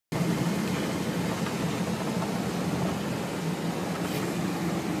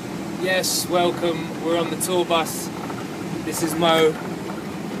Yes, welcome. We're on the tour bus. This is Mo,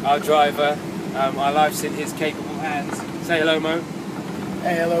 our driver. Our life's in his capable hands. Say hello, Mo.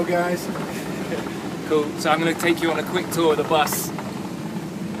 Hey, hello guys. Cool. So I'm going to take you on a quick tour of the bus.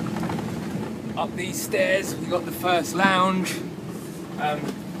 Up these stairs, we got the first lounge.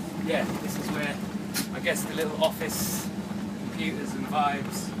 Yeah, this is where, I guess, the little office, computers and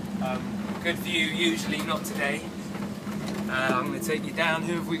vibes. Good view usually, not today. I'm going to take you down.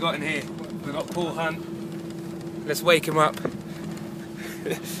 Who have we got in here? We've got Paul Hunt. Let's wake him up.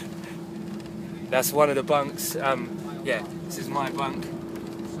 That's one of the bunks. Yeah, this is my bunk.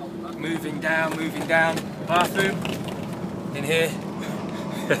 Moving down. Bathroom in here.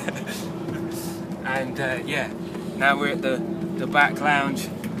 And yeah, now we're at the back lounge.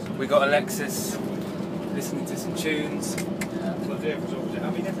 We got Alexis listening to some tunes. There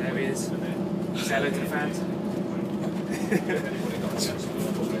he is. Say hello to the fans.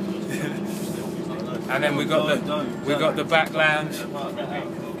 And then we got the back lounge.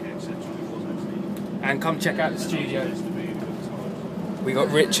 And come check out the studio. We got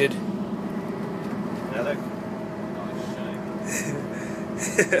Richard. Hello.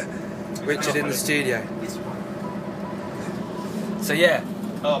 Richard in the studio. So yeah,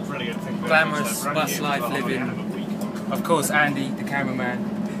 oh, brilliant. glamorous bus life living. Of course, Andy, the cameraman,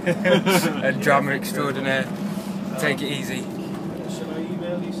 and drummer extraordinaire. Take it easy. Shall I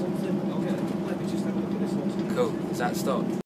email you something? Let me just have a look at this one. Cool. Does that stop?